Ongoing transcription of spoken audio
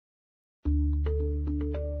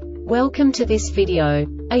Welcome to this video.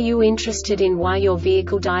 Are you interested in why your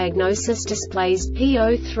vehicle diagnosis displays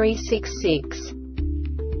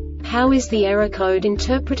P0366? How is the error code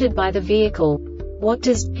interpreted by the vehicle? What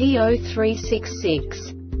does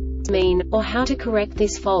P0366 mean, or how to correct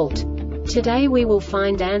this fault? Today we will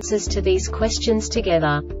find answers to these questions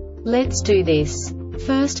together. Let's do this.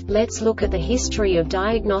 First, let's look at the history of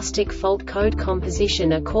diagnostic fault code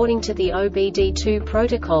composition according to the OBD2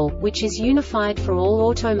 protocol, which is unified for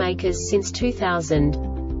all automakers since 2000.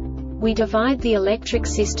 We divide the electric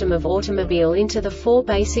system of automobile into the four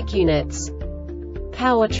basic units: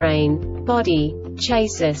 powertrain, body,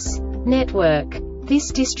 chassis, network. This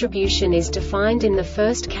distribution is defined in the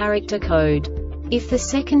first character code. If the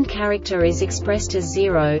second character is expressed as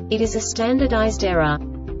 0, it is a standardized error.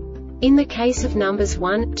 In the case of numbers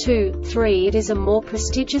 1, 2, 3, it is a more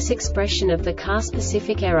prestigious expression of the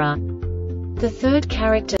car-specific error. The third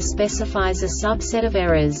character specifies a subset of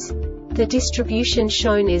errors. The distribution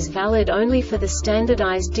shown is valid only for the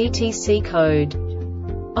standardized DTC code.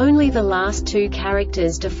 Only the last two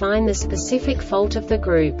characters define the specific fault of the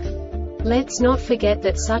group. Let's not forget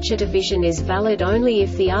that such a division is valid only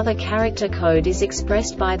if the other character code is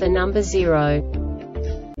expressed by the number 0.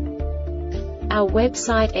 Our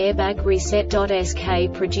website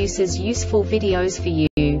airbagreset.sk produces useful videos for you.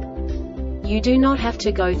 You do not have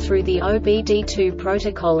to go through the OBD2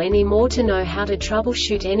 protocol anymore to know how to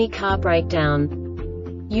troubleshoot any car breakdown.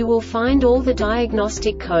 You will find all the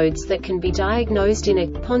diagnostic codes that can be diagnosed in a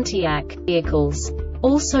Pontiac vehicles.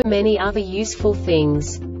 Also many other useful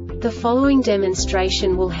things. The following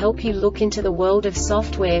demonstration will help you look into the world of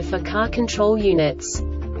software for car control units.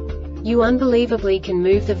 You unbelievably can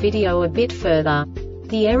move the video a bit further.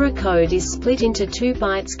 The error code is split into 2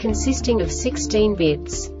 bytes consisting of 16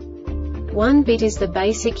 bits. 1 bit is the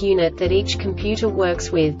basic unit that each computer works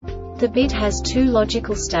with. The bit has 2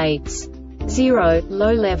 logical states: 0,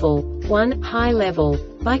 low level, 1, high level.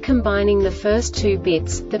 By combining the first 2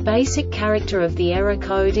 bits, the basic character of the error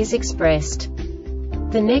code is expressed.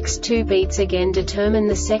 The next 2 beats again determine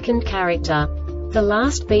the second character. The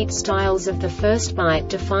last beat styles of the first byte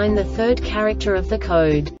define the third character of the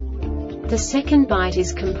code. The second byte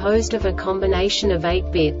is composed of a combination of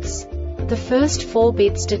 8 bits. The first 4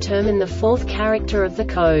 bits determine the fourth character of the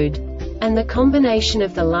code. And the combination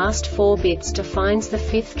of the last 4 bits defines the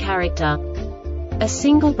fifth character. A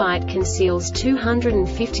single byte conceals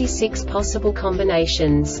 256 possible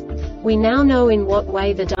combinations. We now know in what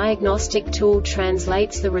way the diagnostic tool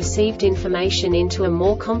translates the received information into a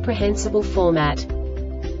more comprehensible format.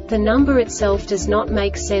 The number itself does not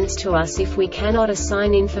make sense to us if we cannot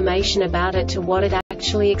assign information about it to what it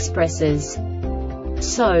actually expresses.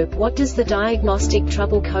 So, what does the Diagnostic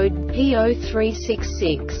Trouble Code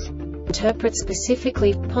P0366 interpret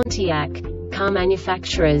specifically for Pontiac car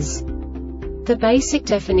manufacturers? The basic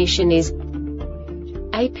definition is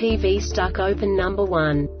APV stuck open number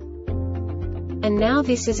 1. And now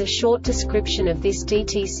this is a short description of this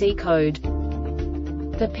DTC code.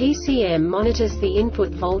 The PCM monitors the input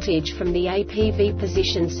voltage from the APV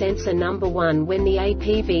position sensor number 1 when the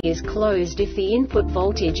APV is closed. If the input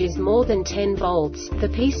voltage is more than 10 volts, the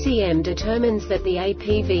PCM determines that the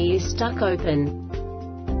APV is stuck open.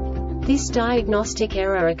 This diagnostic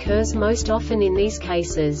error occurs most often in these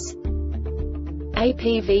cases: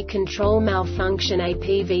 APV control malfunction,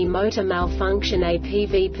 APV motor malfunction,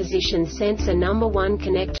 APV position sensor number 1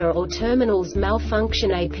 connector or terminals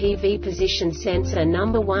malfunction, APV position sensor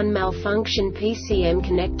number 1 malfunction, PCM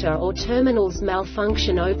connector or terminals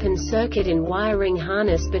malfunction, open circuit in wiring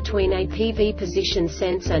harness between APV position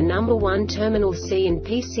sensor number 1 terminal C and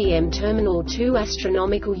PCM terminal 2,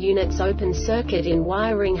 astronomical units, open circuit in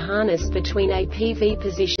wiring harness between APV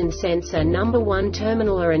position sensor number 1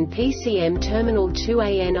 terminal A and PCM terminal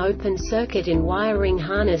 2AN, open circuit in wiring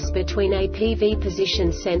harness between APV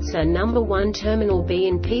position sensor number 1 terminal B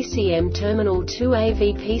and PCM terminal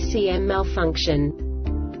 2AV, PCM malfunction.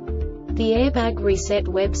 The Airbag Reset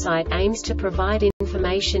website aims to provide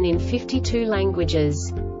information in 52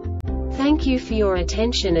 languages. Thank you for your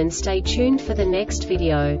attention and stay tuned for the next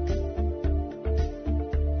video.